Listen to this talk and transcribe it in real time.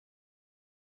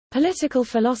Political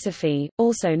philosophy,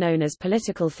 also known as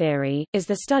political theory, is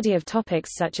the study of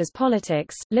topics such as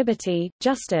politics, liberty,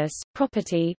 justice,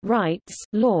 property, rights,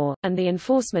 law, and the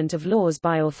enforcement of laws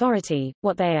by authority,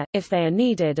 what they are, if they are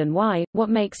needed and why, what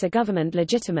makes a government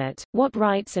legitimate, what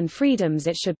rights and freedoms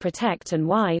it should protect and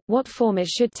why, what form it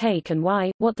should take and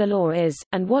why, what the law is,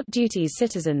 and what duties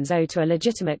citizens owe to a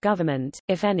legitimate government,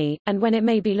 if any, and when it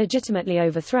may be legitimately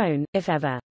overthrown, if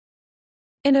ever.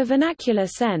 In a vernacular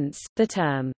sense, the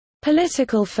term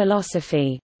political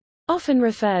philosophy often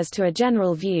refers to a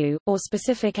general view, or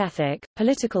specific ethic,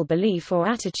 political belief or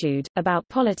attitude, about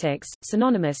politics,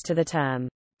 synonymous to the term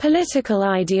political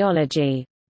ideology.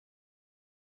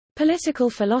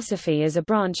 Political philosophy is a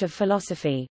branch of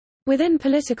philosophy. Within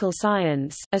political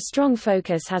science, a strong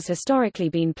focus has historically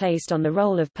been placed on the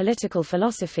role of political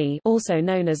philosophy, also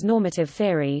known as normative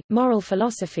theory, moral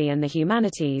philosophy and the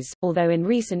humanities, although in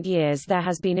recent years there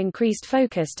has been increased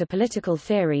focus to political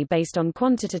theory based on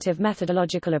quantitative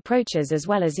methodological approaches as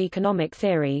well as economic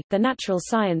theory, the natural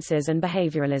sciences and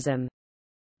behavioralism.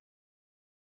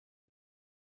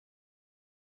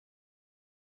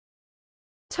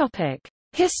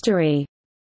 History.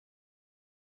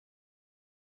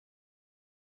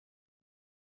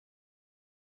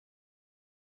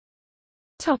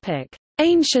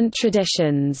 Ancient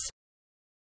traditions.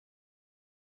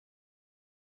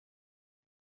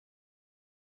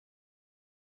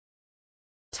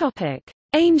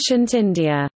 Ancient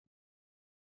India.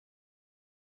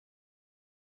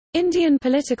 Indian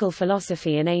political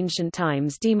philosophy in ancient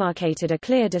times demarcated a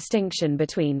clear distinction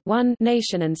between 1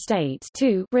 nation and state,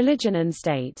 2 religion and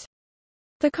state.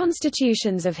 The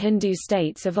constitutions of Hindu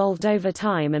states evolved over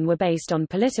time and were based on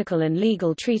political and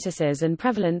legal treatises and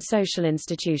prevalent social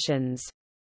institutions.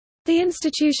 The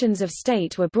institutions of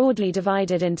state were broadly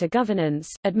divided into governance,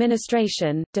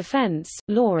 administration, defense,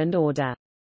 law and order.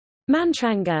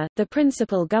 Mantranga, the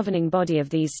principal governing body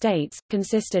of these states,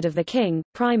 consisted of the king,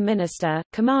 prime minister,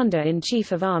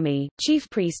 commander-in-chief of army, chief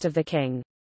priest of the king.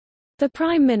 The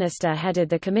prime minister headed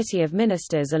the committee of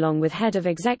ministers along with head of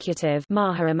executive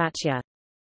Maha-Amachya.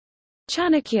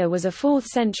 Chanakya was a 4th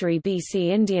century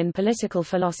BC Indian political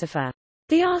philosopher.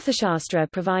 The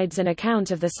Arthashastra provides an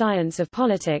account of the science of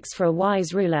politics for a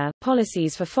wise ruler,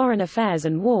 policies for foreign affairs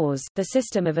and wars, the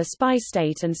system of a spy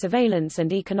state and surveillance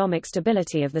and economic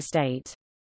stability of the state.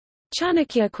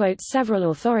 Chanakya quotes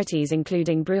several authorities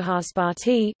including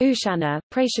Bruhaspati, Ushana,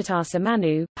 Prashatasa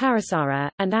Manu, Parasara,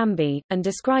 and Ambi, and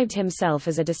described himself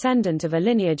as a descendant of a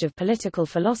lineage of political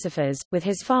philosophers, with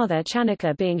his father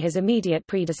Chanakya being his immediate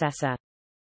predecessor.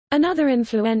 Another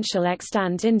influential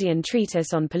extant Indian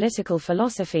treatise on political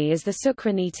philosophy is the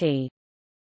Sukra Niti.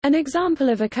 An example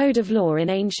of a code of law in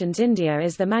ancient India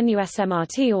is the Manu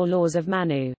Smrt or Laws of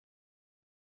Manu.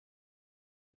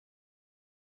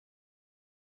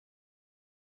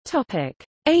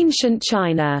 Ancient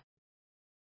China.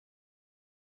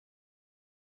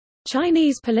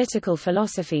 Chinese political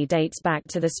philosophy dates back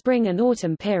to the Spring and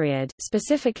Autumn period,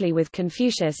 specifically with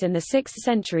Confucius in the 6th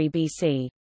century BC.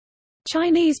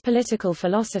 Chinese political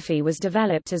philosophy was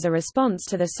developed as a response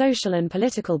to the social and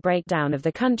political breakdown of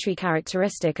the country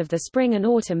characteristic of the Spring and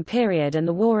Autumn period and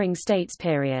the Warring States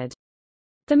period.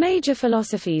 The major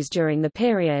philosophies during the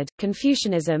period,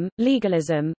 Confucianism,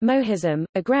 legalism, Mohism,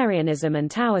 agrarianism and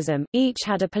Taoism, each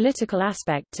had a political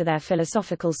aspect to their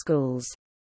philosophical schools.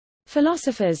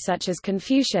 Philosophers such as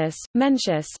Confucius,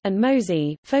 Mencius, and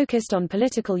Mozi, focused on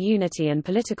political unity and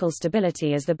political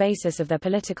stability as the basis of their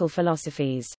political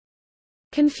philosophies.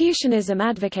 Confucianism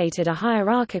advocated a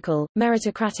hierarchical,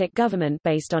 meritocratic government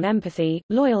based on empathy,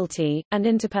 loyalty, and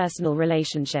interpersonal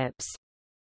relationships.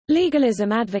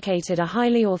 Legalism advocated a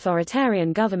highly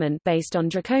authoritarian government based on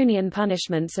draconian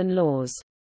punishments and laws.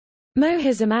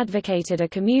 Mohism advocated a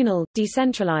communal,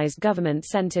 decentralized government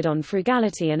centered on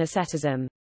frugality and asceticism.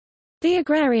 The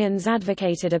agrarians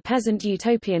advocated a peasant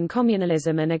utopian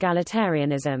communalism and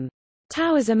egalitarianism.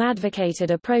 Taoism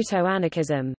advocated a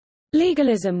proto-anarchism.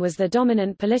 Legalism was the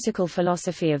dominant political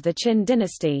philosophy of the Qin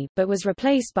dynasty, but was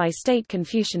replaced by state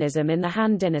Confucianism in the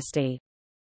Han dynasty.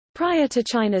 Prior to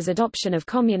China's adoption of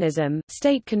communism,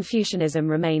 state Confucianism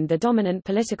remained the dominant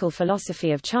political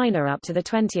philosophy of China up to the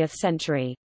 20th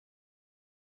century.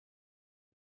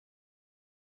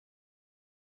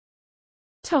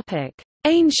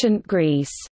 Ancient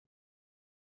Greece.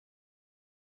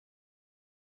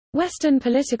 Western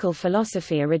political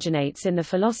philosophy originates in the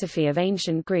philosophy of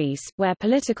ancient Greece, where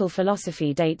political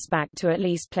philosophy dates back to at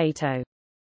least Plato.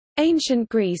 Ancient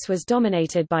Greece was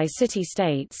dominated by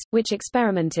city-states, which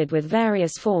experimented with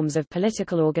various forms of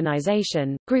political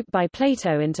organization, grouped by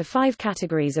Plato into 5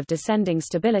 categories of descending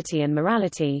stability and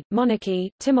morality: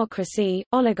 monarchy, timocracy,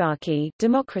 oligarchy,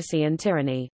 democracy and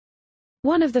tyranny.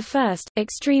 One of the first,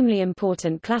 extremely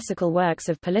important classical works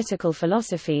of political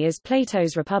philosophy is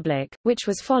Plato's Republic, which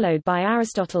was followed by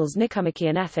Aristotle's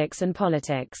Nicomachean Ethics and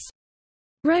Politics.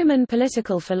 Roman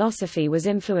political philosophy was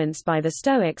influenced by the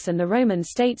Stoics and the Roman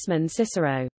statesman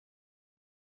Cicero.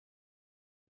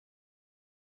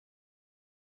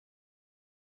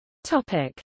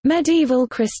 Topic: Medieval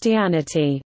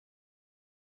Christianity.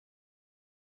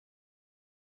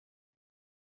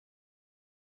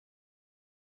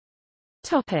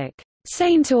 Topic: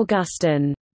 Saint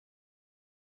Augustine.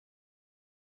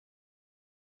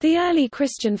 The early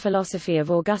Christian philosophy of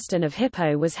Augustine of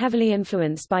Hippo was heavily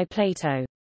influenced by Plato.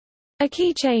 A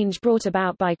key change brought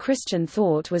about by Christian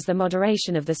thought was the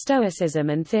moderation of the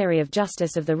Stoicism and theory of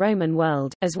justice of the Roman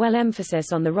world, as well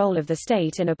emphasis on the role of the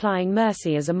state in applying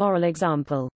mercy as a moral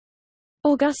example.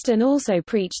 Augustine also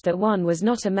preached that one was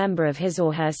not a member of his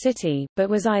or her city, but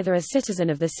was either a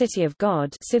citizen of the city of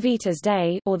God Civitas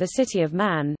Dei or the city of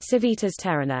man Civitas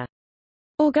Terrena.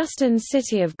 Augustine's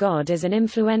City of God is an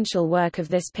influential work of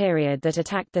this period that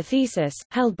attacked the thesis,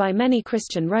 held by many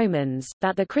Christian Romans,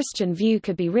 that the Christian view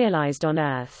could be realized on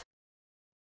earth.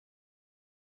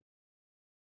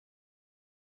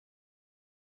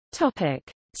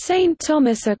 Saint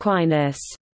Thomas Aquinas.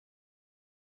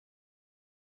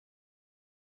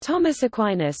 Thomas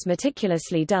Aquinas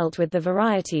meticulously dealt with the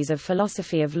varieties of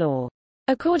philosophy of law.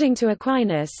 According to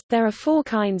Aquinas, there are 4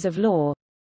 kinds of law: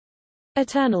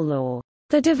 eternal law,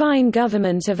 the divine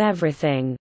government of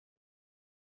everything;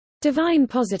 divine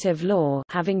positive law,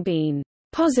 having been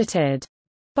posited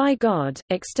by God,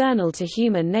 external to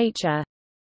human nature;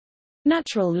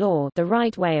 natural law, the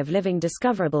right way of living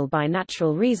discoverable by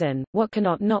natural reason, what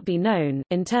cannot not be known,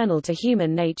 internal to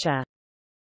human nature;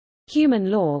 human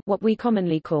law, what we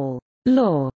commonly call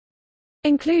law,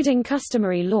 including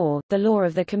customary law, the law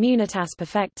of the communitas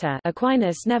perfecta.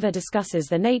 Aquinas never discusses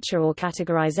the nature or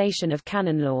categorization of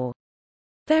canon law.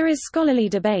 There is scholarly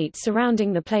debate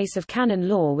surrounding the place of canon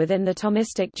law within the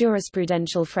Thomistic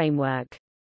jurisprudential framework.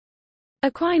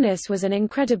 Aquinas was an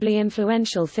incredibly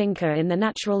influential thinker in the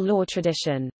natural law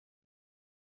tradition.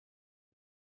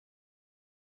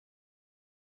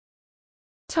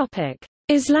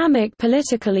 Islamic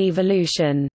political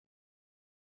evolution.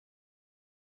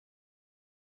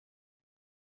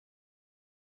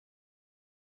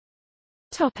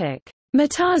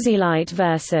 Mutazilite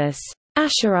versus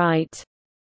Asharite.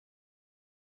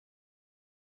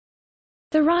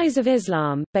 The rise of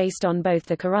Islam, based on both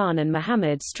the Quran and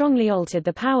Muhammad, strongly altered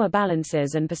the power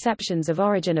balances and perceptions of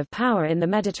origin of power in the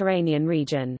Mediterranean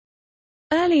region.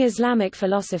 Early Islamic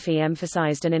philosophy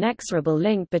emphasized an inexorable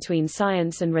link between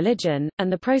science and religion,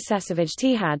 and the process of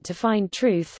ijtihad to find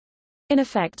truth. In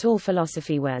effect, all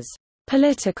philosophy was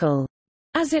political,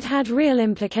 as it had real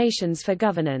implications for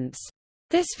governance.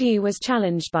 This view was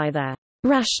challenged by the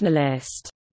rationalist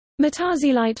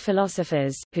Mutazilite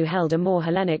philosophers, who held a more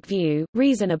Hellenic view,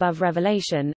 reason above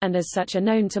revelation, and as such are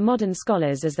known to modern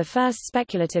scholars as the first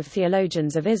speculative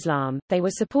theologians of Islam. They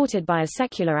were supported by a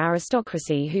secular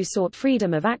aristocracy who sought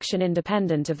freedom of action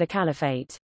independent of the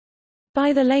caliphate.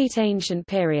 By the late ancient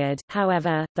period,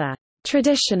 however, the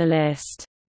traditionalist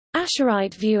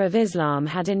Asharite view of Islam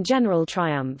had in general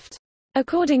triumphed.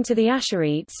 According to the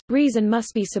Asharites, reason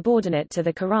must be subordinate to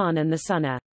the Quran and the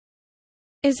Sunnah.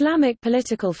 Islamic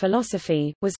political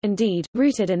philosophy was, indeed,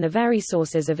 rooted in the very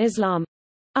sources of Islam,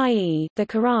 i.e., the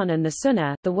Quran and the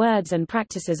Sunnah, the words and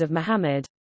practices of Muhammad,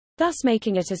 thus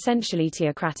making it essentially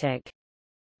theocratic.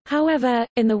 However,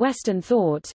 in the Western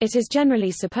thought, it is generally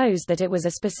supposed that it was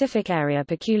a specific area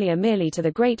peculiar merely to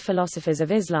the great philosophers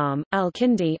of Islam: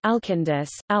 Al-Kindi, Al-Kindis,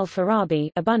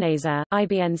 Al-Farabi, Abu'l-Nasr,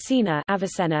 Ibn Sina,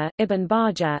 Avicenna, Ibn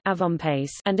Bajjah,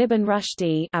 Avompais, and Ibn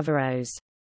Rushdi, Averroes.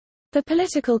 The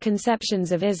political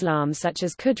conceptions of Islam such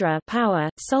as Qudra, power,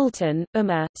 sultan,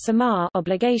 ummah, sama,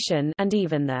 obligation, and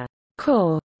even the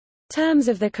core terms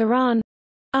of the Quran,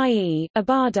 i.e.,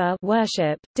 ibadah,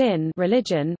 worship, din,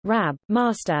 religion, rab,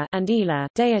 master, and ilah,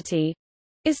 deity,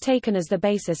 is taken as the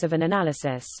basis of an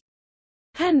analysis.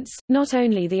 Hence, not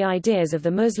only the ideas of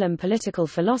the Muslim political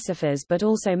philosophers but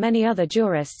also many other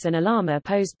jurists and ulama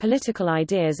posed political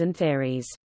ideas and theories.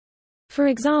 For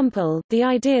example, the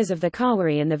ideas of the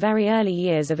Khawarij in the very early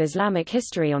years of Islamic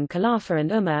history on Khilafah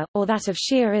and Ummah, or that of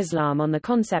Shia Islam on the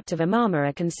concept of Imamah,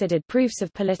 are considered proofs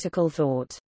of political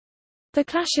thought. The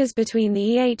clashes between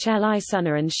the Ehli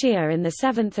Sunnah and Shia in the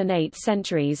 7th and 8th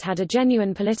centuries had a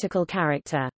genuine political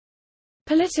character.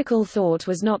 Political thought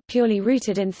was not purely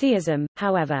rooted in theism,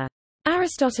 however.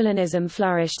 Aristotelianism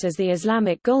flourished as the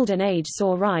Islamic Golden Age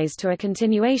saw rise to a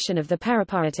continuation of the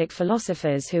peripatetic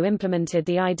philosophers who implemented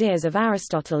the ideas of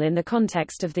Aristotle in the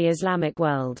context of the Islamic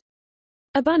world.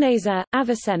 Abu-Nasr,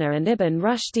 Avicenna and Ibn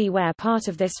Rushd were part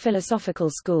of this philosophical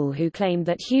school who claimed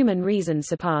that human reason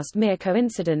surpassed mere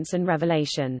coincidence and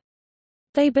revelation.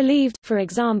 They believed, for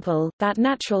example, that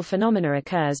natural phenomena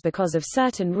occurs because of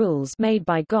certain rules made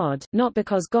by God, not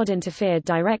because God interfered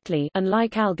directly.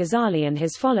 Unlike al-Ghazali and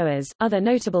his followers, other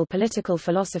notable political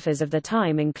philosophers of the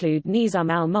time include Nizam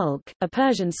al-Mulk, a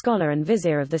Persian scholar and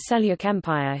vizier of the Seljuk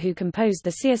Empire who composed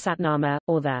the Siyasatnama,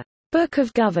 or the Book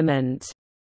of Government,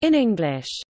 in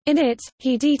English. In it,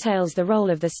 he details the role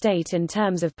of the state in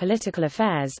terms of political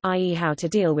affairs, i.e. how to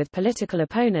deal with political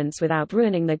opponents without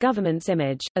ruining the government's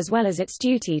image, as well as its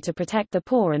duty to protect the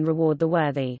poor and reward the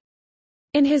worthy.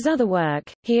 In his other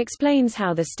work, he explains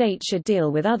how the state should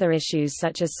deal with other issues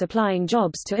such as supplying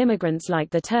jobs to immigrants like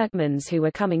the Turkmens who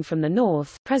were coming from the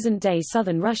north, present-day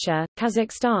southern Russia,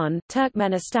 Kazakhstan,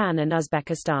 Turkmenistan and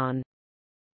Uzbekistan.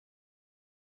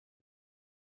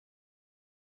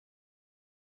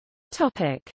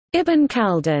 Ibn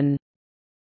Khaldun.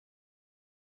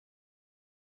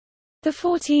 The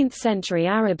 14th-century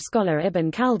Arab scholar Ibn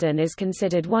Khaldun is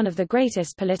considered one of the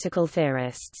greatest political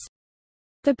theorists.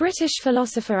 The British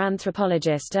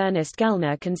philosopher-anthropologist Ernest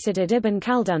Gellner considered Ibn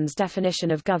Khaldun's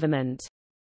definition of government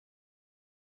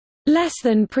less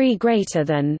than pre-greater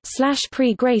than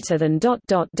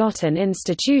an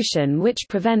institution which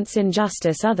prevents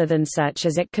injustice other than such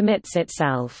as it commits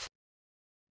itself.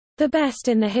 The best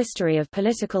in the history of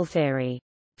political theory.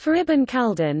 For Ibn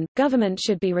Khaldun, government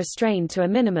should be restrained to a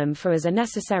minimum for as a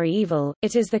necessary evil,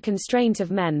 it is the constraint of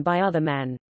men by other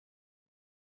men.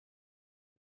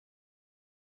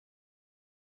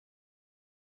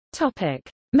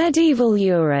 Medieval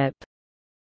Europe.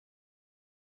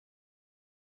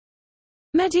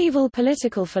 Medieval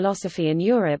political philosophy in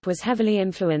Europe was heavily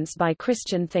influenced by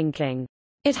Christian thinking.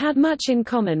 It had much in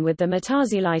common with the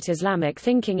Mutazilite Islamic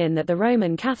thinking in that the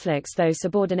Roman Catholics, though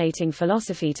subordinating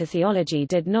philosophy to theology,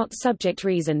 did not subject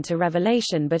reason to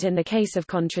revelation but in the case of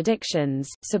contradictions,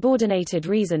 subordinated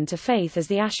reason to faith as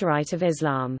the Asharite of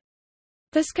Islam.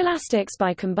 The scholastics,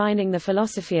 by combining the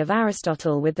philosophy of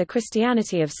Aristotle with the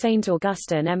Christianity of Saint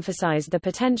Augustine, emphasized the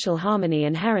potential harmony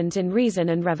inherent in reason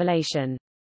and revelation.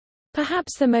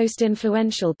 Perhaps the most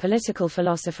influential political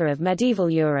philosopher of medieval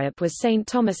Europe was Saint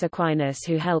Thomas Aquinas,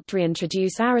 who helped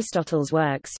reintroduce Aristotle's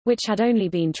works, which had only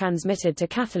been transmitted to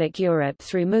Catholic Europe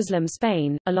through Muslim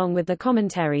Spain, along with the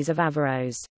commentaries of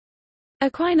Averroes.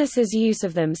 Aquinas's use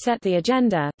of them set the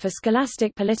agenda, for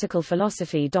scholastic political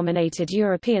philosophy dominated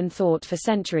European thought for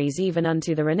centuries even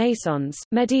unto the Renaissance.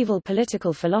 Medieval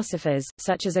political philosophers,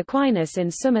 such as Aquinas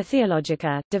in Summa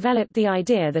Theologica, developed the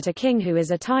idea that a king who is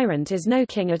a tyrant is no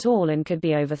king at all and could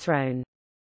be overthrown.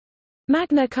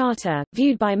 Magna Carta,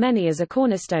 viewed by many as a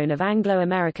cornerstone of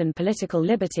Anglo-American political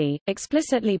liberty,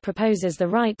 explicitly proposes the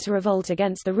right to revolt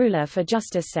against the ruler for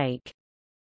justice' sake.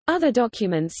 Other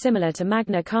documents similar to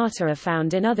Magna Carta are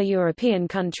found in other European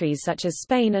countries such as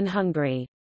Spain and Hungary.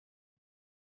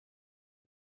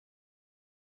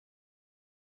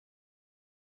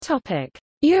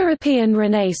 European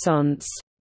Renaissance.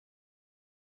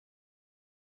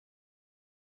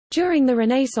 During the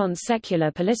Renaissance,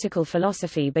 secular political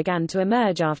philosophy began to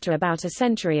emerge after about a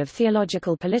century of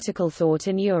theological political thought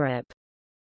in Europe.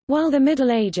 While the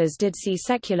Middle Ages did see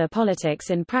secular politics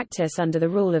in practice under the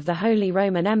rule of the Holy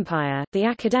Roman Empire, the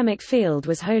academic field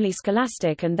was wholly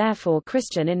scholastic and therefore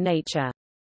Christian in nature.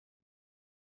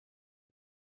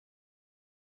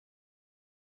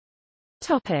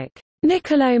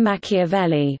 Niccolò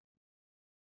Machiavelli.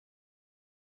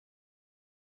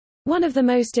 One of the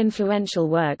most influential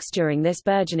works during this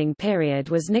burgeoning period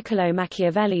was Niccolò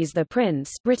Machiavelli's The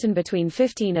Prince, written between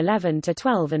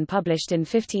 1511–12 and published in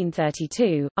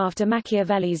 1532, after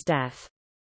Machiavelli's death.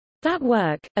 That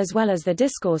work, as well as the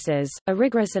Discourses, a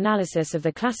rigorous analysis of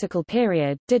the classical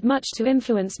period, did much to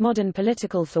influence modern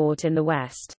political thought in the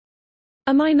West.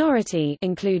 A minority,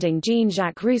 including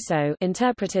Jean-Jacques Rousseau,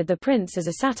 interpreted The Prince as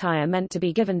a satire meant to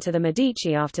be given to the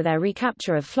Medici after their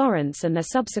recapture of Florence and their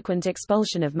subsequent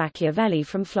expulsion of Machiavelli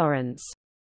from Florence.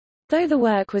 Though the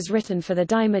work was written for the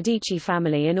Dei Medici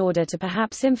family in order to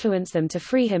perhaps influence them to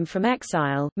free him from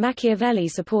exile, Machiavelli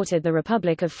supported the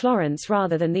Republic of Florence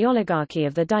rather than the oligarchy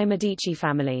of the Dei Medici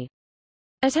family.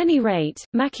 At any rate,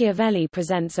 Machiavelli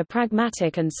presents a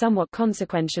pragmatic and somewhat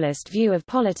consequentialist view of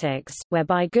politics,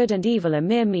 whereby good and evil are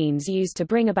mere means used to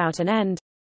bring about an end,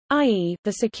 i.e.,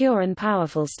 the secure and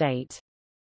powerful state.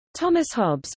 Thomas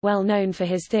Hobbes, well known for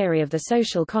his theory of the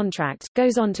social contract,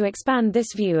 goes on to expand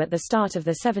this view at the start of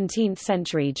the 17th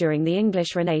century during the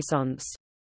English Renaissance.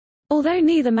 Although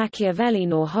neither Machiavelli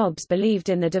nor Hobbes believed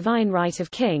in the divine right of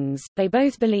kings, they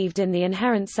both believed in the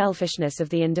inherent selfishness of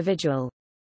the individual.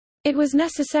 It was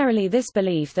necessarily this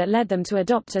belief that led them to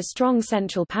adopt a strong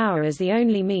central power as the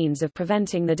only means of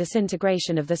preventing the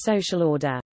disintegration of the social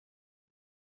order.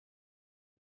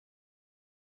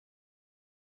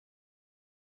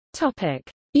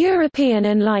 European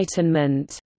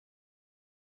Enlightenment.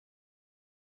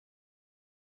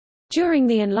 During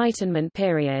the Enlightenment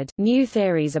period, new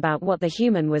theories about what the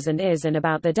human was and is and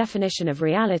about the definition of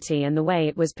reality and the way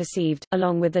it was perceived,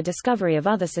 along with the discovery of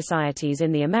other societies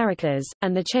in the Americas,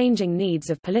 and the changing needs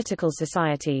of political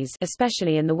societies,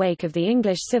 especially in the wake of the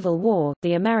English Civil War,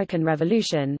 the American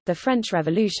Revolution, the French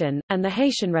Revolution, and the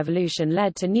Haitian Revolution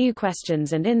led to new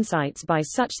questions and insights by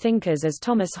such thinkers as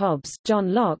Thomas Hobbes,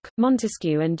 John Locke,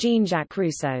 Montesquieu and Jean-Jacques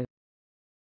Rousseau.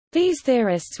 These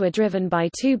theorists were driven by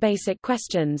two basic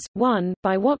questions: 1,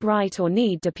 by what right or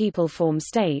need do people form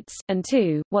states, and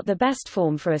 2, what the best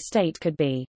form for a state could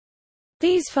be.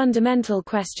 These fundamental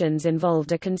questions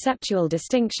involved a conceptual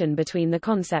distinction between the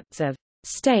concepts of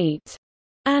state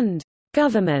and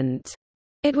government.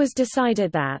 It was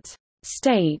decided that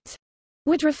state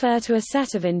would refer to a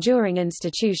set of enduring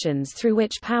institutions through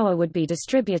which power would be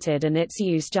distributed and its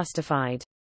use justified.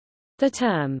 The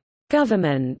term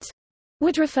government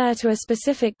would refer to a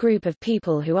specific group of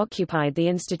people who occupied the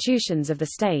institutions of the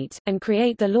state, and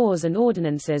create the laws and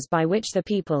ordinances by which the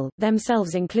people,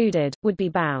 themselves included, would be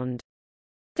bound.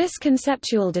 This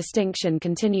conceptual distinction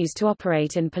continues to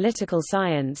operate in political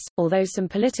science, although some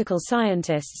political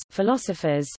scientists,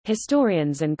 philosophers,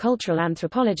 historians and cultural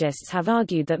anthropologists have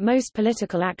argued that most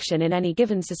political action in any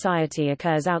given society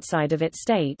occurs outside of its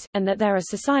state, and that there are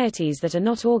societies that are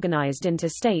not organized into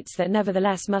states that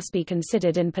nevertheless must be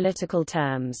considered in political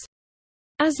terms.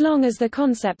 As long as the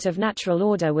concept of natural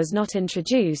order was not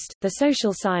introduced, the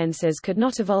social sciences could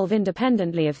not evolve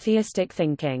independently of theistic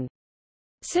thinking.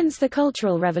 Since the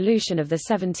Cultural Revolution of the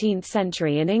 17th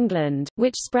century in England,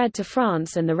 which spread to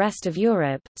France and the rest of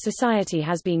Europe, society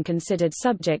has been considered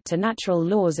subject to natural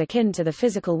laws akin to the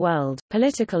physical world.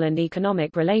 Political and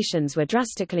economic relations were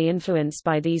drastically influenced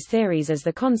by these theories as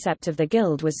the concept of the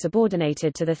guild was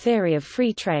subordinated to the theory of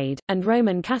free trade, and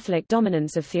Roman Catholic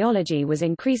dominance of theology was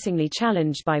increasingly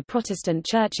challenged by Protestant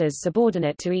churches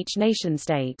subordinate to each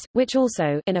nation-state, which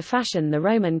also, in a fashion the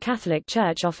Roman Catholic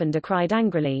Church often decried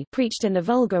angrily, preached in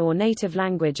the vulgar or native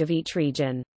language of each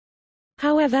region.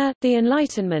 However, the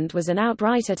Enlightenment was an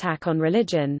outright attack on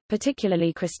religion,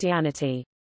 particularly Christianity.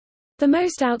 The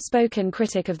most outspoken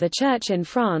critic of the Church in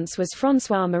France was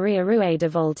François-Marie Arouet de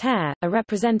Voltaire, a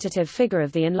representative figure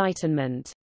of the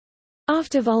Enlightenment.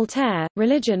 After Voltaire,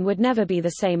 religion would never be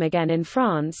the same again in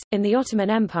France. In the Ottoman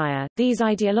Empire, these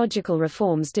ideological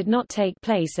reforms did not take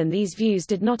place and these views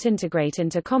did not integrate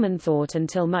into common thought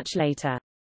until much later.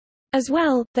 As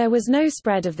well, there was no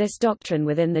spread of this doctrine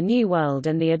within the New World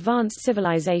and the advanced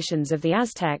civilizations of the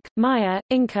Aztec, Maya,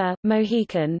 Inca,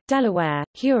 Mohican, Delaware,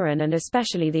 Huron and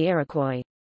especially the Iroquois.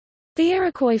 The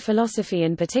Iroquois philosophy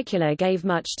in particular gave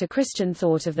much to Christian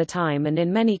thought of the time and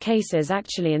in many cases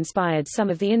actually inspired some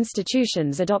of the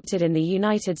institutions adopted in the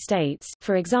United States.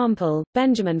 For example,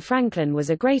 Benjamin Franklin was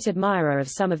a great admirer of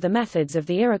some of the methods of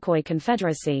the Iroquois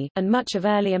Confederacy, and much of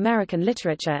early American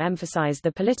literature emphasized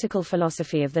the political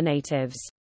philosophy of the natives.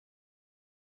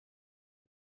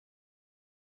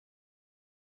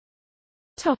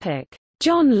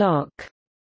 John Locke.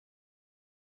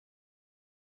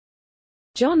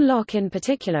 John Locke in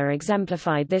particular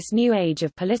exemplified this new age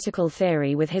of political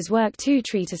theory with his work Two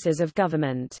Treatises of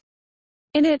Government.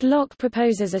 In it Locke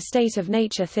proposes a state of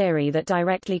nature theory that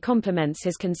directly complements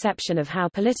his conception of how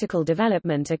political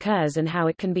development occurs and how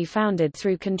it can be founded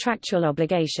through contractual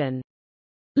obligation.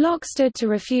 Locke stood to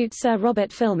refute Sir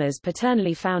Robert Filmer's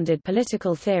paternally founded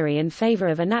political theory in favor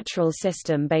of a natural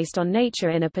system based on nature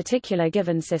in a particular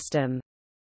given system.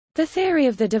 The theory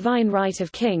of the divine right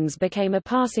of kings became a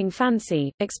passing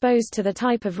fancy, exposed to the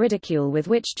type of ridicule with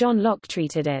which John Locke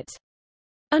treated it.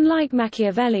 Unlike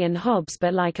Machiavelli and Hobbes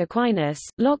but like Aquinas,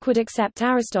 Locke would accept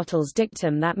Aristotle's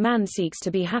dictum that man seeks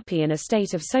to be happy in a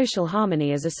state of social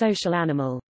harmony as a social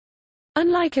animal.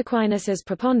 Unlike Aquinas's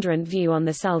preponderant view on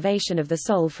the salvation of the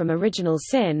soul from original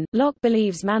sin, Locke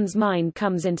believes man's mind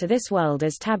comes into this world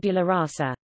as tabula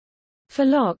rasa. For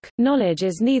Locke, knowledge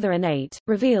is neither innate,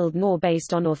 revealed nor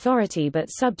based on authority but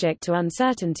subject to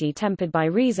uncertainty tempered by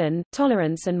reason,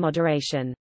 tolerance and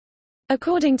moderation.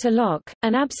 According to Locke,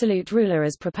 an absolute ruler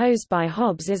as proposed by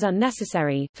Hobbes is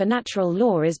unnecessary, for natural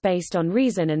law is based on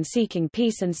reason and seeking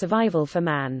peace and survival for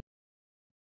man.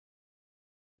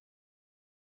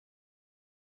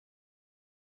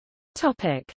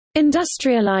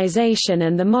 Industrialization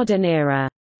and the modern era.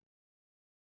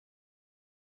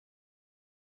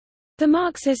 The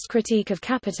Marxist critique of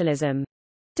capitalism,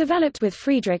 developed with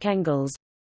Friedrich Engels,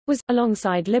 was,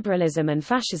 alongside liberalism and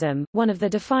fascism, one of the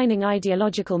defining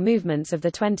ideological movements of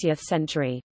the 20th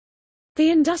century. The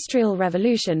Industrial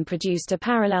Revolution produced a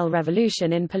parallel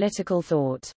revolution in political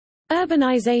thought.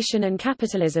 Urbanization and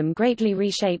capitalism greatly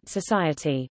reshaped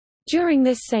society. During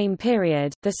this same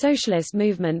period, the socialist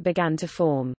movement began to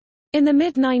form. In the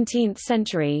mid-19th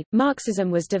century,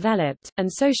 Marxism was developed, and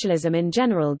socialism in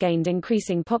general gained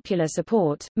increasing popular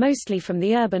support, mostly from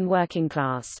the urban working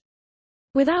class.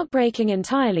 Without breaking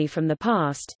entirely from the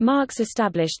past, Marx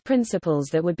established principles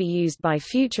that would be used by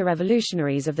future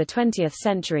revolutionaries of the 20th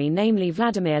century, namely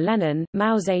Vladimir Lenin,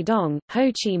 Mao Zedong, Ho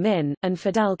Chi Minh, and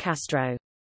Fidel Castro.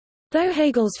 Though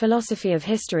Hegel's philosophy of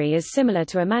history is similar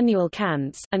to Immanuel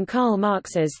Kant's, and Karl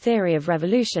Marx's theory of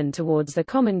revolution towards the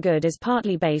common good is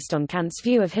partly based on Kant's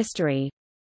view of history,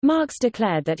 Marx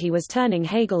declared that he was turning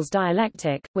Hegel's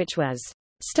dialectic, which was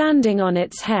standing on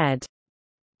its head,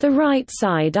 the right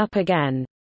side up again.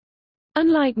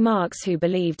 Unlike Marx, who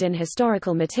believed in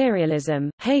historical materialism,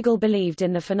 Hegel believed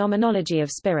in the phenomenology of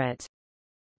spirit.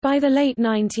 By the late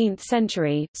 19th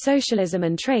century, socialism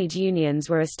and trade unions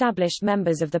were established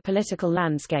members of the political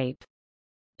landscape.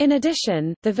 In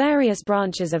addition, the various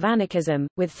branches of anarchism,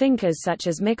 with thinkers such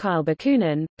as Mikhail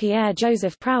Bakunin,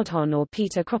 Pierre-Joseph Proudhon or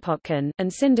Peter Kropotkin,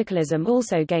 and syndicalism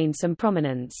also gained some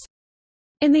prominence.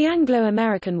 In the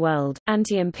Anglo-American world,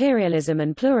 anti-imperialism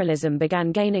and pluralism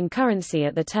began gaining currency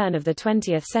at the turn of the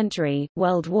 20th century.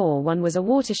 World War I was a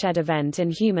watershed event in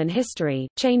human history,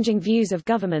 changing views of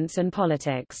governments and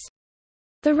politics.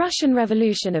 The Russian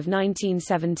Revolution of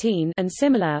 1917 and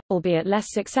similar, albeit less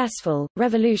successful,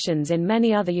 revolutions in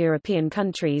many other European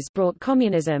countries brought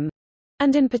communism,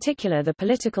 and in particular the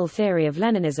political theory of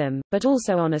Leninism, but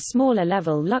also on a smaller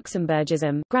level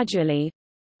Luxemburgism, gradually,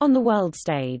 on the world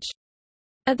stage.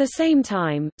 At the same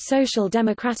time, social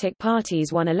democratic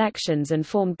parties won elections and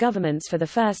formed governments for the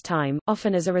first time,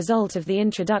 often as a result of the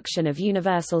introduction of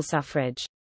universal suffrage.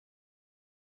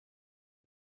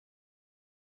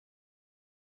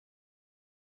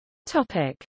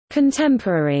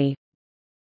 Contemporary.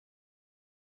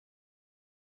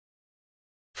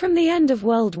 From the end of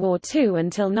World War II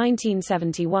until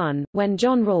 1971, when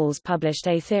John Rawls published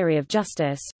A Theory of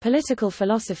Justice, political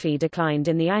philosophy declined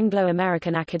in the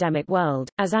Anglo-American academic world,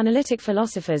 as analytic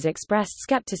philosophers expressed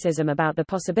skepticism about the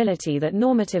possibility that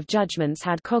normative judgments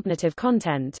had cognitive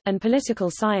content, and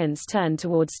political science turned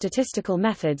towards statistical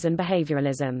methods and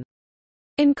behavioralism.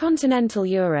 In continental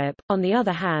Europe, on the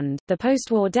other hand, the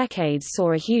post-war decades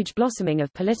saw a huge blossoming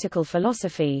of political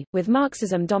philosophy, with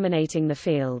Marxism dominating the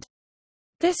field.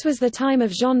 This was the time of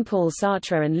Jean-Paul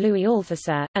Sartre and Louis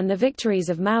Althusser, and the victories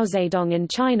of Mao Zedong in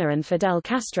China and Fidel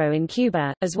Castro in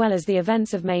Cuba, as well as the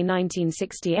events of May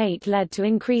 1968 led to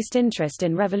increased interest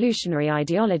in revolutionary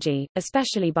ideology,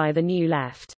 especially by the New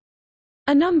Left.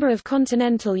 A number of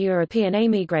continental European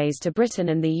émigrés to Britain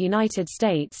and the United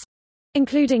States,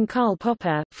 including Karl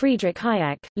Popper, Friedrich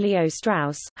Hayek, Leo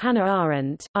Strauss, Hannah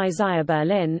Arendt, Isaiah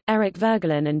Berlin, Eric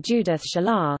Voegelin and Judith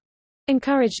Shalala,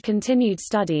 encouraged continued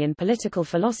study in political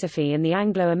philosophy in the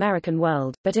Anglo-American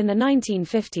world, but in the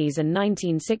 1950s and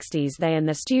 1960s they and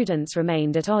their students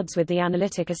remained at odds with the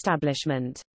analytic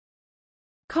establishment.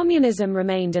 Communism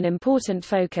remained an important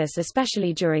focus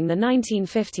especially during the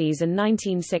 1950s and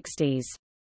 1960s.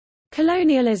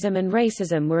 Colonialism and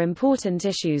racism were important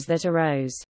issues that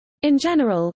arose. In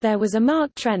general, there was a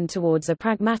marked trend towards a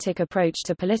pragmatic approach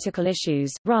to political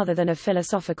issues, rather than a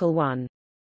philosophical one.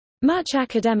 Much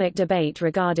academic debate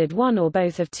regarded one or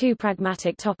both of two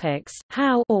pragmatic topics,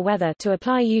 how or whether to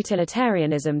apply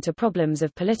utilitarianism to problems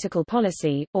of political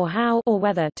policy, or how or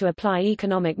whether to apply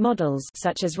economic models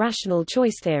such as rational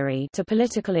choice theory to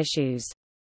political issues.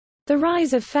 The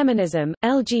rise of feminism,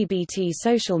 LGBT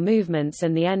social movements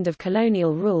and the end of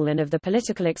colonial rule and of the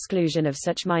political exclusion of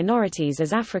such minorities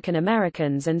as African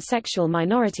Americans and sexual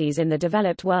minorities in the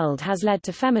developed world has led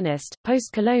to feminist,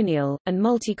 post-colonial, and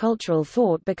multicultural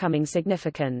thought becoming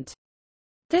significant.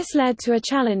 This led to a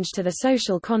challenge to the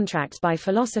social contract by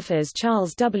philosophers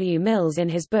Charles W. Mills in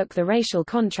his book The Racial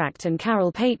Contract and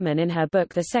Carol Pateman in her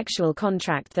book The Sexual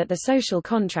Contract that the social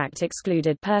contract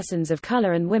excluded persons of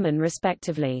color and women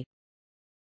respectively.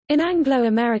 In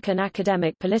Anglo-American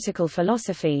academic political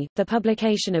philosophy, the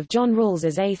publication of John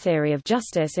Rawls's A Theory of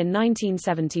Justice in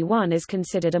 1971 is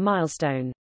considered a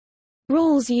milestone.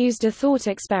 Rawls used a thought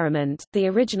experiment, the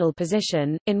original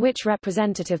position, in which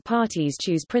representative parties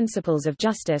choose principles of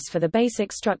justice for the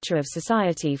basic structure of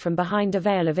society from behind a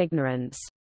veil of ignorance.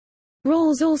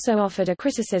 Rawls also offered a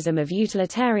criticism of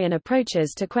utilitarian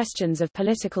approaches to questions of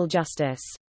political justice.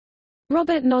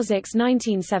 Robert Nozick's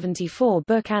 1974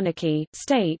 book Anarchy,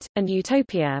 State, and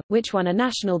Utopia, which won a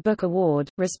National Book Award,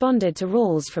 responded to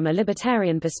Rawls from a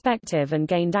libertarian perspective and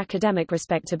gained academic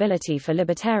respectability for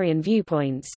libertarian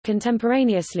viewpoints.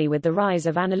 Contemporaneously with the rise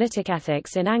of analytic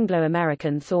ethics in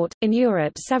Anglo-American thought, in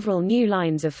Europe several new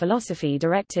lines of philosophy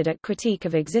directed at critique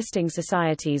of existing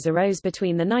societies arose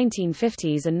between the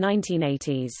 1950s and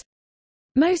 1980s.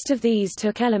 Most of these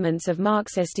took elements of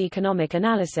Marxist economic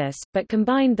analysis, but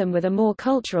combined them with a more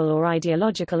cultural or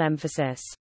ideological emphasis.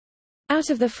 Out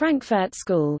of the Frankfurt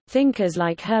School, thinkers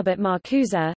like Herbert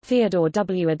Marcuse, Theodore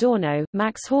W. Adorno,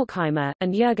 Max Horkheimer,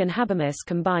 and Jürgen Habermas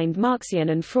combined Marxian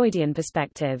and Freudian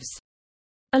perspectives.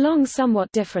 Along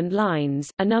somewhat different lines,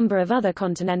 a number of other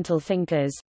continental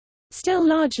thinkers, still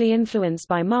largely influenced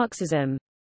by Marxism,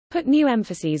 put new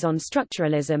emphases on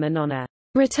structuralism and on a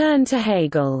return to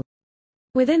Hegel.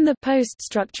 Within the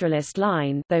post-structuralist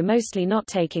line, though mostly not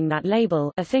taking that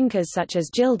label, are thinkers such as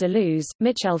Gilles Deleuze,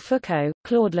 Michel Foucault,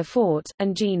 Claude Lefort,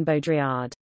 and Jean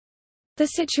Baudrillard. The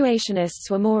situationists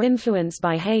were more influenced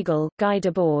by Hegel. Guy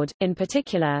Debord, in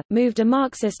particular, moved a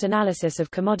Marxist analysis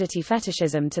of commodity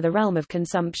fetishism to the realm of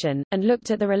consumption, and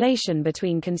looked at the relation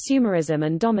between consumerism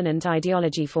and dominant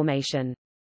ideology formation.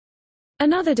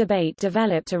 Another debate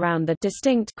developed around the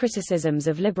distinct criticisms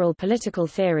of liberal political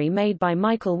theory made by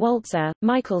Michael Walzer,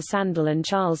 Michael Sandel and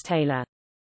Charles Taylor.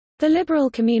 The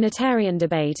liberal communitarian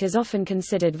debate is often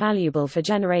considered valuable for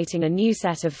generating a new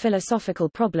set of philosophical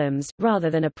problems,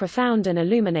 rather than a profound and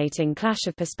illuminating clash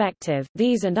of perspective.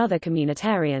 These and other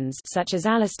communitarians, such as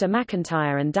Alistair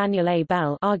MacIntyre and Daniel A.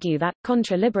 Bell, argue that,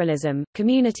 contra liberalism,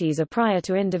 communities are prior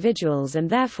to individuals and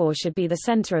therefore should be the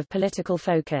center of political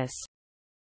focus.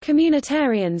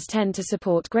 Communitarians tend to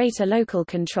support greater local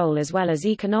control as well as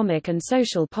economic and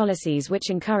social policies which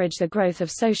encourage the growth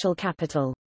of social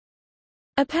capital.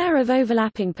 A pair of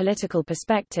overlapping political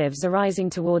perspectives arising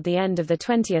toward the end of the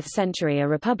 20th century are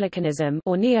republicanism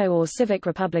or neo- or civic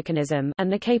republicanism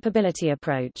and the capability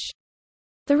approach.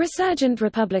 The resurgent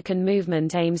Republican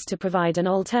movement aims to provide an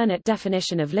alternate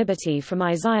definition of liberty from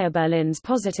Isaiah Berlin's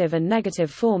positive and negative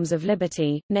forms of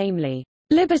liberty, namely,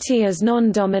 liberty as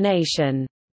non-domination.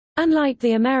 Unlike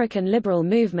the American liberal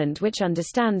movement which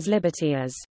understands liberty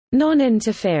as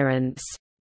non-interference,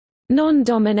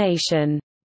 non-domination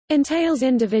entails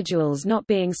individuals not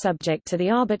being subject to the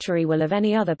arbitrary will of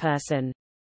any other person.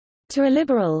 To a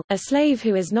liberal, a slave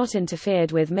who is not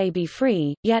interfered with may be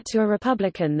free, yet to a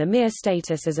Republican the mere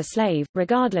status as a slave,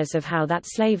 regardless of how that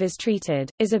slave is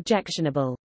treated, is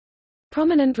objectionable.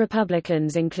 Prominent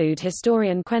Republicans include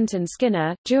historian Quentin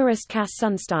Skinner, jurist Cass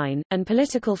Sunstein, and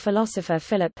political philosopher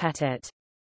Philip Pettit.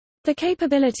 The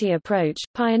capability approach,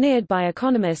 pioneered by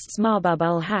economists Mahbub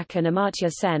ul Haq and Amartya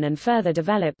Sen and further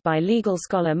developed by legal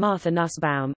scholar Martha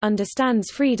Nussbaum, understands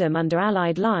freedom under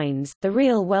Allied lines, the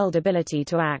real-world ability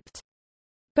to act.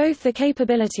 Both the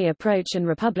capability approach and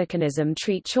republicanism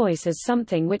treat choice as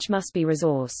something which must be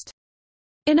resourced.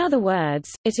 In other words,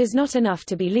 it is not enough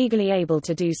to be legally able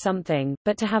to do something,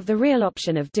 but to have the real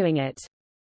option of doing it.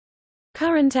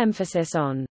 Current emphasis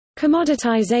on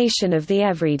commoditization of the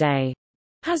everyday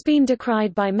has been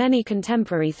decried by many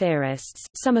contemporary theorists,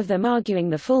 some of them arguing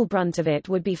the full brunt of it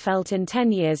would be felt in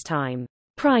 10 years' time.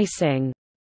 Pricing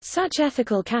such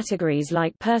ethical categories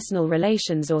like personal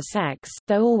relations or sex,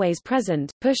 though always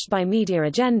present, pushed by media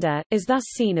agenda, is thus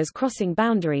seen as crossing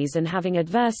boundaries and having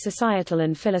adverse societal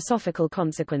and philosophical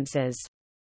consequences.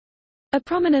 A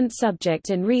prominent subject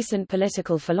in recent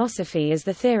political philosophy is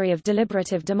the theory of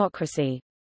deliberative democracy.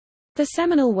 The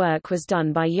seminal work was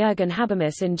done by Jürgen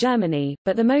Habermas in Germany,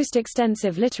 but the most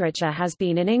extensive literature has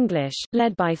been in English,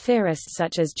 led by theorists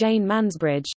such as Jane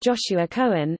Mansbridge, Joshua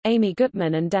Cohen, Amy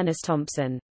Gutman and Dennis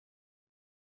Thompson.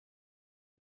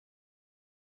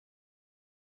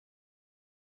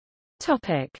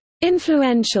 Topic: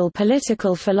 Influential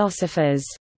political philosophers.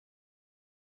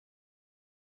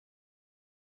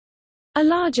 A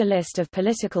larger list of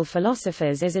political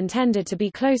philosophers is intended to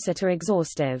be closer to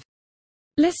exhaustive.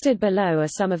 Listed below are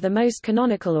some of the most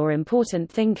canonical or important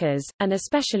thinkers, and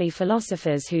especially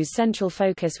philosophers whose central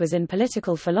focus was in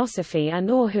political philosophy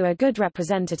and/or who are good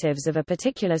representatives of a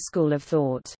particular school of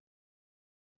thought.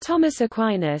 Thomas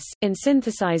Aquinas, in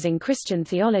synthesizing Christian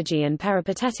theology and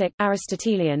peripatetic,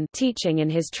 Aristotelian teaching in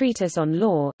his treatise on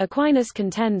law, Aquinas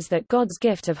contends that God's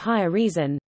gift of higher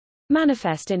reason,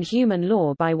 manifest in human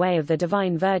law by way of the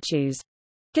divine virtues,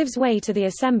 gives way to the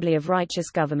assembly of righteous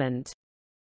government.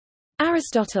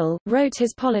 Aristotle wrote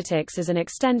his Politics as an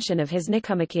extension of his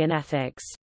Nicomachean Ethics.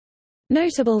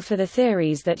 Notable for the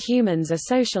theories that humans are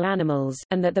social animals,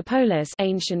 and that the polis,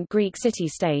 ancient Greek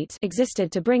city-state,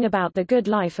 existed to bring about the good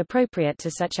life appropriate to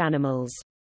such animals.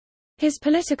 His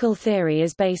political theory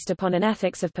is based upon an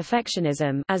ethics of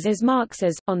perfectionism, as is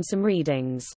Marx's, on some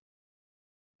readings.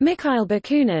 Mikhail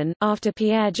Bakunin, after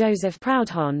Pierre-Joseph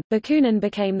Proudhon, Bakunin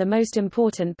became the most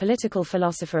important political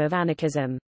philosopher of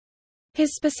anarchism.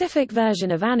 His specific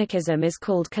version of anarchism is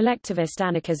called collectivist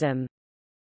anarchism.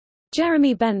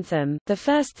 Jeremy Bentham, the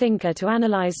first thinker to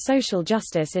analyze social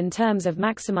justice in terms of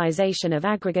maximization of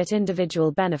aggregate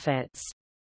individual benefits,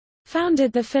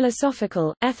 founded the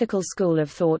philosophical, ethical school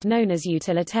of thought known as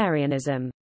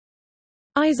utilitarianism.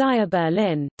 Isaiah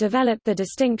Berlin developed the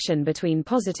distinction between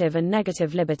positive and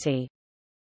negative liberty.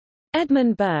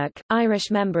 Edmund Burke,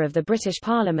 Irish member of the British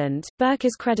Parliament, Burke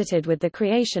is credited with the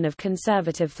creation of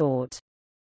conservative thought.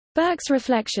 Burke's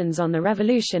Reflections on the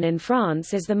Revolution in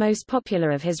France is the most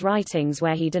popular of his writings,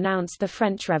 where he denounced the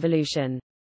French Revolution.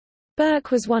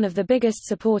 Burke was one of the biggest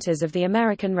supporters of the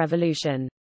American Revolution.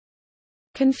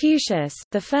 Confucius,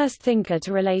 the first thinker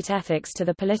to relate ethics to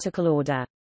the political order.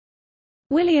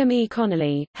 William E.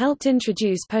 Connolly, helped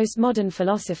introduce postmodern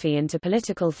philosophy into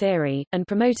political theory, and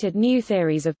promoted new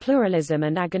theories of pluralism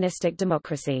and agonistic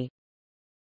democracy.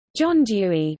 John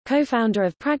Dewey, co-founder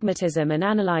of pragmatism, and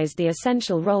analyzed the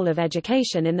essential role of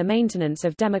education in the maintenance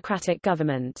of democratic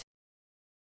government.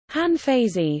 Han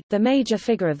Feizi, the major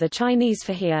figure of the Chinese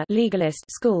Fahia legalist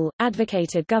school,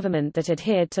 advocated government that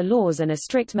adhered to laws and a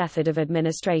strict method of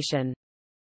administration.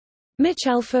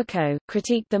 Michel Foucault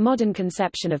critiqued the modern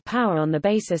conception of power on the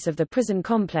basis of the prison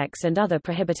complex and other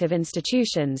prohibitive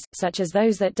institutions, such as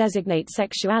those that designate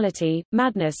sexuality,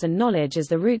 madness and knowledge as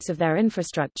the roots of their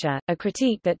infrastructure, a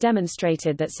critique that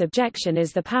demonstrated that subjection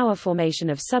is the power formation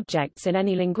of subjects in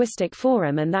any linguistic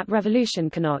forum, and that revolution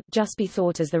cannot just be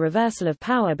thought as the reversal of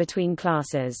power between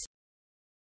classes.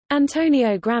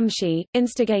 Antonio Gramsci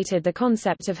instigated the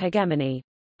concept of hegemony.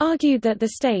 Argued that the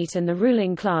state and the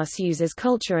ruling class uses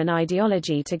culture and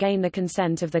ideology to gain the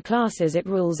consent of the classes it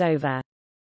rules over.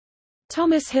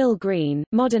 Thomas Hill Green,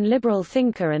 modern liberal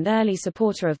thinker and early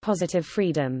supporter of positive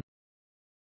freedom.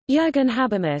 Jürgen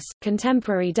Habermas,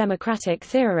 contemporary democratic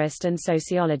theorist and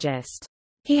sociologist.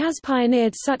 He has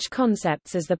pioneered such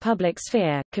concepts as the public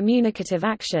sphere, communicative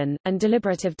action, and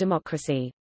deliberative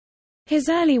democracy. His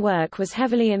early work was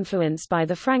heavily influenced by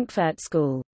the Frankfurt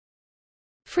School.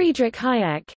 Friedrich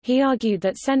Hayek, he argued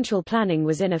that central planning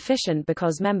was inefficient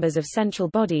because members of central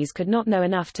bodies could not know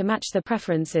enough to match the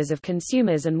preferences of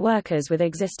consumers and workers with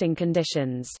existing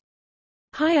conditions.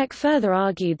 Hayek further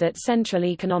argued that central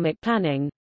economic planning,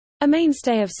 a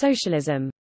mainstay of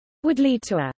socialism, would lead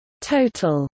to a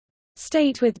total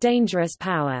state with dangerous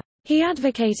power. He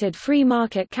advocated free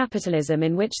market capitalism,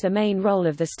 in which the main role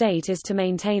of the state is to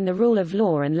maintain the rule of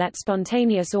law and let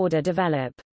spontaneous order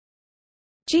develop.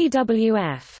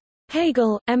 G.W.F.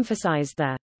 Hegel emphasized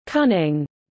the cunning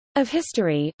of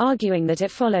history, arguing that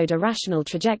it followed a rational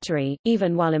trajectory,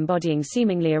 even while embodying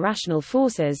seemingly irrational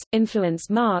forces, influenced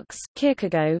Marx,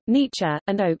 Kierkegaard, Nietzsche,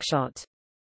 and Oakeshott.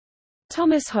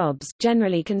 Thomas Hobbes,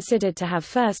 generally considered to have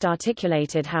first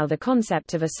articulated how the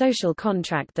concept of a social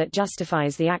contract that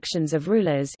justifies the actions of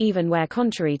rulers, even where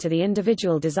contrary to the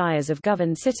individual desires of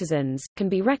governed citizens, can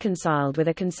be reconciled with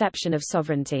a conception of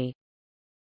sovereignty.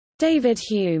 David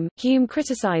Hume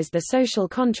criticized the social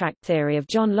contract theory of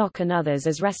John Locke and others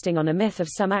as resting on a myth of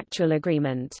some actual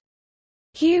agreement.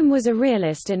 Hume was a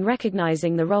realist in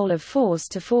recognizing the role of force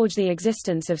to forge the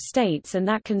existence of states, and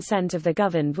that consent of the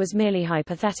governed was merely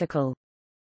hypothetical.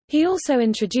 He also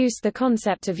introduced the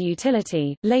concept of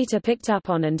utility, later picked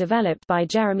up on and developed by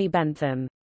Jeremy Bentham.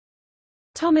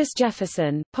 Thomas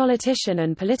Jefferson, politician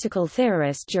and political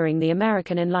theorist during the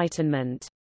American Enlightenment,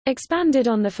 expanded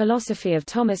on the philosophy of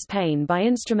Thomas Paine by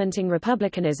instrumenting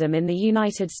republicanism in the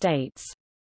United States.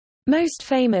 Most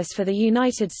famous for the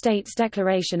United States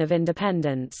Declaration of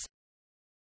Independence.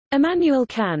 Immanuel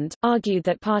Kant argued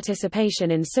that participation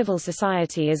in civil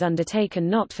society is undertaken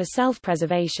not for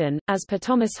self-preservation, as per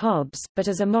Thomas Hobbes, but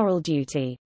as a moral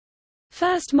duty.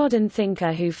 First modern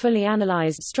thinker who fully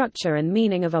analyzed structure and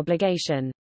meaning of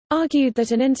obligation, argued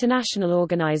that an international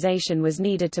organization was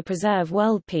needed to preserve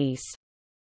world peace.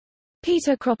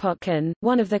 Peter Kropotkin,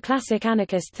 one of the classic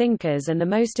anarchist thinkers and the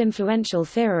most influential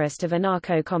theorist of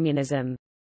anarcho-communism.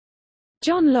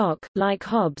 John Locke, like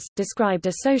Hobbes, described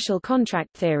a social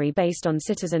contract theory based on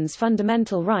citizens'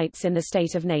 fundamental rights in the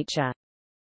state of nature.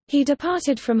 He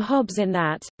departed from Hobbes in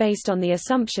that, based on the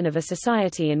assumption of a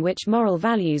society in which moral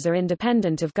values are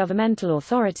independent of governmental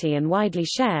authority and widely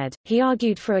shared, he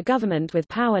argued for a government with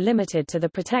power limited to the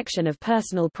protection of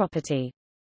personal property.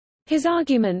 His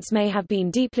arguments may have been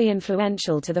deeply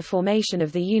influential to the formation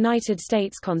of the United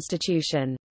States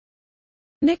Constitution.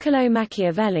 Niccolò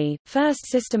Machiavelli, first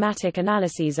systematic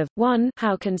analyses of 1.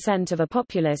 How consent of a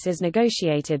populace is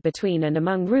negotiated between and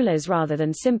among rulers rather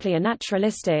than simply a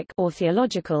naturalistic or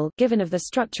theological given of the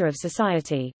structure of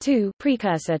society. 2.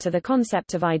 Precursor to the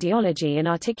concept of ideology in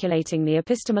articulating the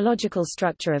epistemological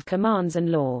structure of commands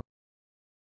and law.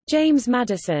 James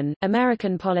Madison,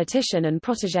 American politician and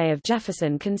protégé of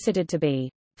Jefferson, considered to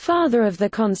be father of the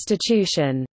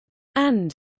Constitution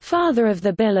and father of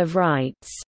the Bill of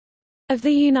Rights of the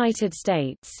United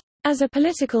States. As a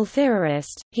political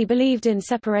theorist, he believed in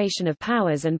separation of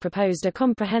powers and proposed a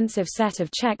comprehensive set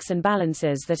of checks and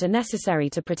balances that are necessary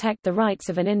to protect the rights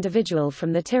of an individual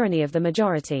from the tyranny of the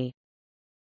majority.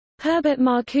 Herbert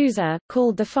Marcuse,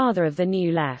 called the father of the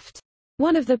New Left.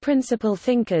 One of the principal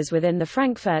thinkers within the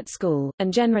Frankfurt School,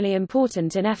 and generally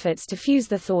important in efforts to fuse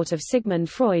the thought of Sigmund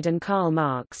Freud and Karl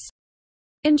Marx.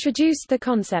 Introduced the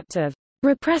concept of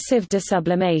repressive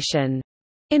desublimation,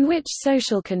 in which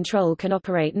social control can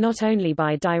operate not only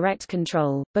by direct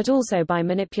control, but also by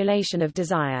manipulation of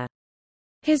desire.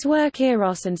 His work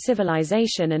Eros and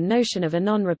Civilization and notion of a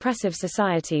non-repressive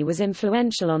society was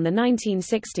influential on the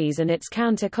 1960s and its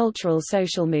counter-cultural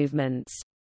social movements.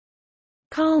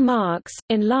 Karl Marx,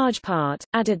 in large part,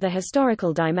 added the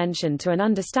historical dimension to an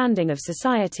understanding of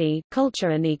society, culture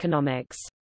and economics.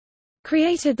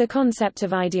 Created the concept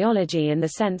of ideology in the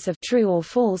sense of true or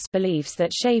false beliefs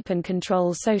that shape and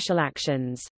control social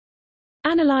actions.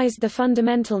 Analyzed the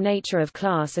fundamental nature of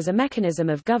class as a mechanism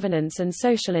of governance and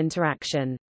social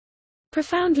interaction.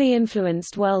 Profoundly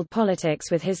influenced world politics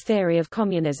with his theory of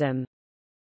communism.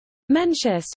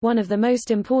 Mencius, one of the most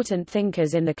important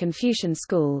thinkers in the Confucian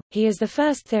school, he is the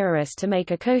first theorist to make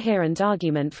a coherent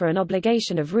argument for an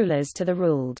obligation of rulers to the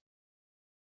ruled.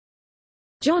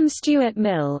 John Stuart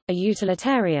Mill, a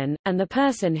utilitarian, and the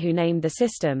person who named the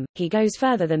system, he goes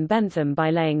further than Bentham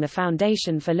by laying the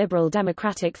foundation for liberal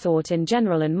democratic thought in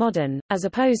general and modern, as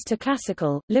opposed to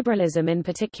classical, liberalism in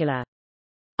particular.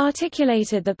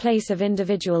 Articulated the place of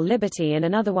individual liberty in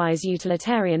an otherwise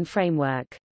utilitarian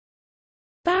framework.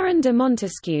 Baron de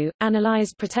Montesquieu,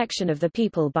 analyzed protection of the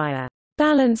people by a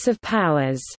balance of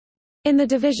powers in the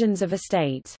divisions of a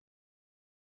state.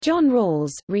 John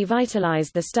Rawls,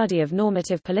 revitalized the study of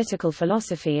normative political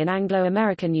philosophy in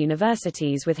Anglo-American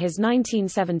universities with his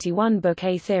 1971 book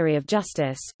A Theory of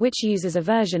Justice, which uses a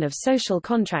version of social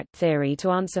contract theory to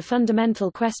answer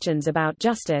fundamental questions about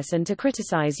justice and to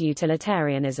criticize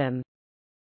utilitarianism.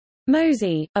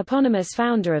 Mosey, eponymous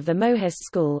founder of the Mohist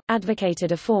school,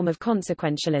 advocated a form of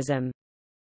consequentialism.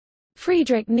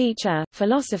 Friedrich Nietzsche,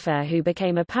 philosopher who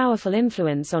became a powerful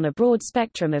influence on a broad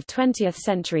spectrum of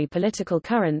 20th-century political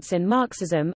currents in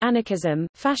Marxism, anarchism,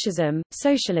 fascism,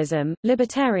 socialism,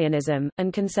 libertarianism,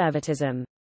 and conservatism.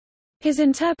 His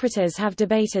interpreters have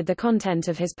debated the content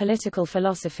of his political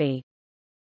philosophy.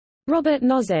 Robert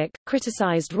Nozick,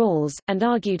 criticized Rawls, and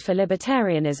argued for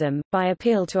libertarianism, by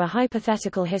appeal to a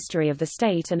hypothetical history of the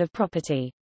state and of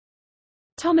property.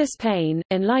 Thomas Paine,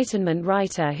 Enlightenment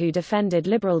writer who defended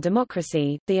liberal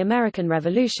democracy, the American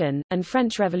Revolution, and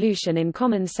French Revolution in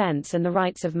common sense and the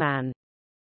rights of man.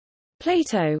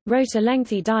 Plato, wrote a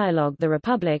lengthy dialogue The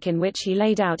Republic in which he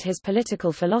laid out his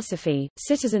political philosophy.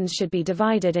 Citizens should be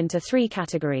divided into three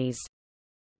categories.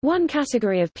 One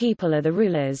category of people are the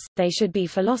rulers, they should be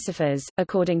philosophers,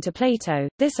 according to Plato.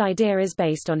 This idea is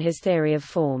based on his theory of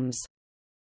forms.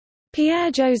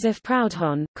 Pierre-Joseph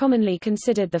Proudhon, commonly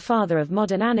considered the father of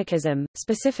modern anarchism,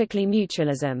 specifically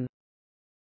mutualism.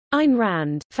 Ayn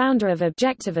Rand, founder of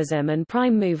objectivism and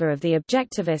prime mover of the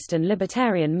objectivist and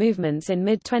libertarian movements in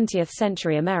mid-20th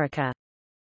century America.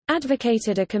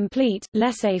 Advocated a complete,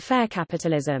 laissez-faire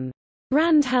capitalism.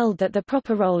 Rand held that the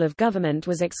proper role of government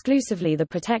was exclusively the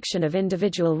protection of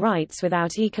individual rights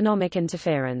without economic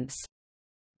interference.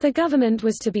 The government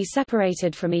was to be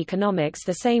separated from economics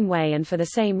the same way and for the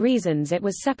same reasons it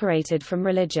was separated from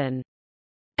religion.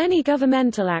 Any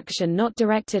governmental action not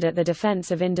directed at the defense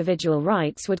of individual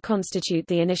rights would constitute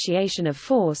the initiation of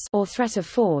force or threat of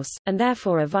force, and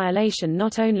therefore a violation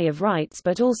not only of rights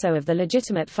but also of the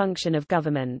legitimate function of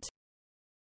government.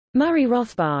 Murray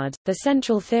Rothbard, the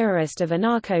central theorist of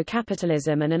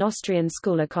anarcho-capitalism and an Austrian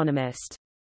school economist.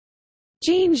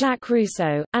 Jean-Jacques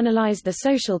Rousseau analyzed the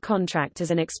social contract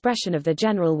as an expression of the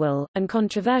general will, and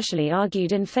controversially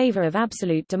argued in favor of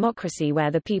absolute democracy where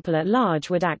the people at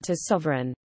large would act as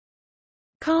sovereign.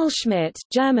 Carl Schmitt,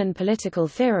 German political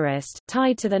theorist,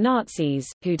 tied to the Nazis,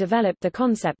 who developed the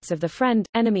concepts of the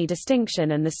friend-enemy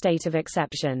distinction and the state of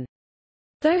exception.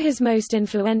 Though his most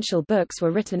influential books were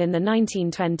written in the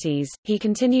 1920s, he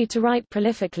continued to write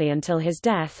prolifically until his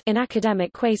death in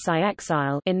academic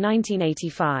quasi-exile in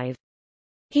 1985.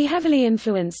 He heavily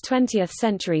influenced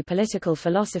 20th-century political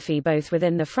philosophy both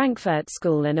within the Frankfurt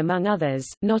School and among others,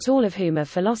 not all of whom are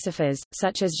philosophers,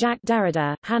 such as Jacques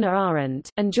Derrida, Hannah Arendt,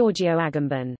 and Giorgio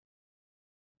Agamben.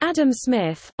 Adam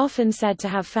Smith, often said to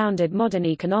have founded modern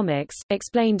economics,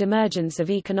 explained emergence of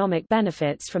economic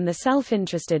benefits from the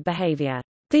self-interested behavior,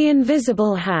 the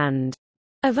invisible hand,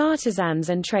 of artisans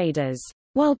and traders.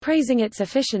 While praising its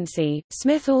efficiency,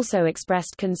 Smith also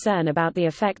expressed concern about the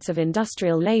effects of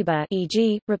industrial labor,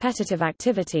 e.g., repetitive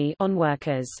activity, on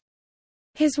workers.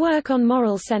 His work on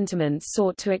moral sentiments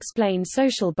sought to explain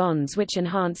social bonds which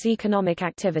enhance economic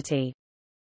activity.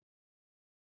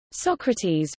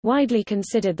 Socrates, widely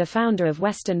considered the founder of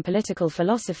Western political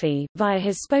philosophy, via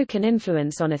his spoken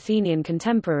influence on Athenian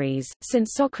contemporaries.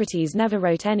 Since Socrates never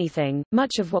wrote anything,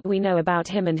 much of what we know about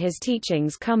him and his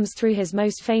teachings comes through his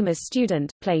most famous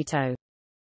student, Plato.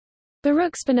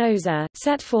 Baruch Spinoza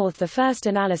set forth the first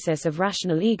analysis of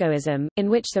rational egoism, in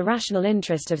which the rational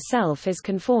interest of self is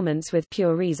conformance with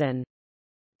pure reason.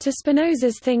 To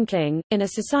Spinoza's thinking, in a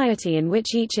society in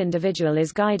which each individual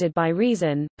is guided by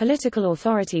reason, political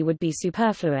authority would be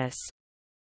superfluous.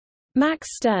 Max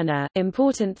Stirner,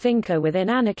 important thinker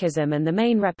within anarchism and the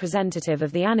main representative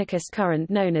of the anarchist current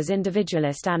known as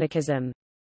individualist anarchism.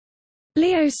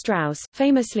 Leo Strauss,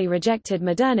 famously rejected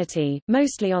modernity,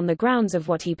 mostly on the grounds of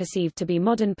what he perceived to be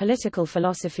modern political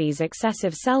philosophy's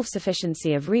excessive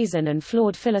self-sufficiency of reason and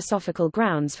flawed philosophical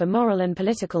grounds for moral and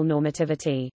political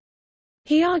normativity.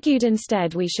 He argued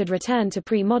instead we should return to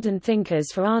pre-modern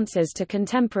thinkers for answers to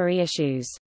contemporary issues.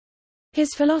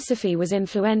 His philosophy was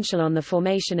influential on the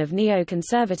formation of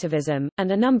neo-conservatism,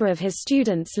 and a number of his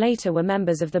students later were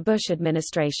members of the Bush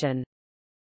administration.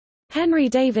 Henry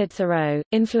David Thoreau,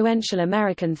 influential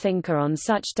American thinker on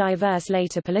such diverse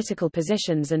later political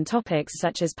positions and topics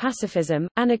such as pacifism,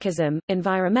 anarchism,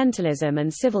 environmentalism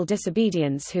and civil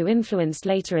disobedience, who influenced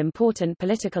later important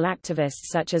political activists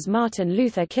such as Martin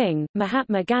Luther King,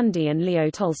 Mahatma Gandhi and Leo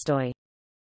Tolstoy.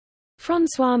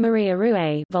 François-Marie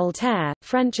Arouet, Voltaire,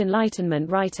 French Enlightenment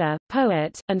writer,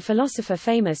 poet, and philosopher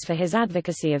famous for his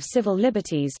advocacy of civil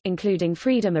liberties, including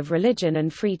freedom of religion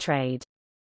and free trade.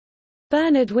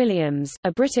 Bernard Williams,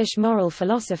 a British moral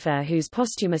philosopher whose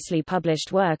posthumously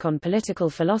published work on political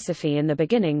philosophy in the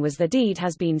beginning was The Deed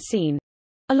has been seen,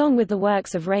 along with the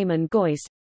works of Raymond Geuss,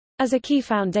 as a key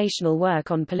foundational work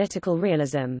on political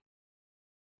realism.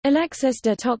 Alexis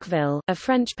de Tocqueville, a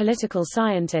French political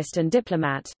scientist and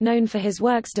diplomat, known for his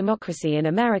works Democracy in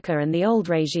America and the Old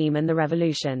Regime and the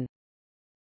Revolution.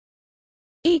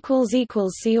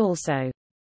 See also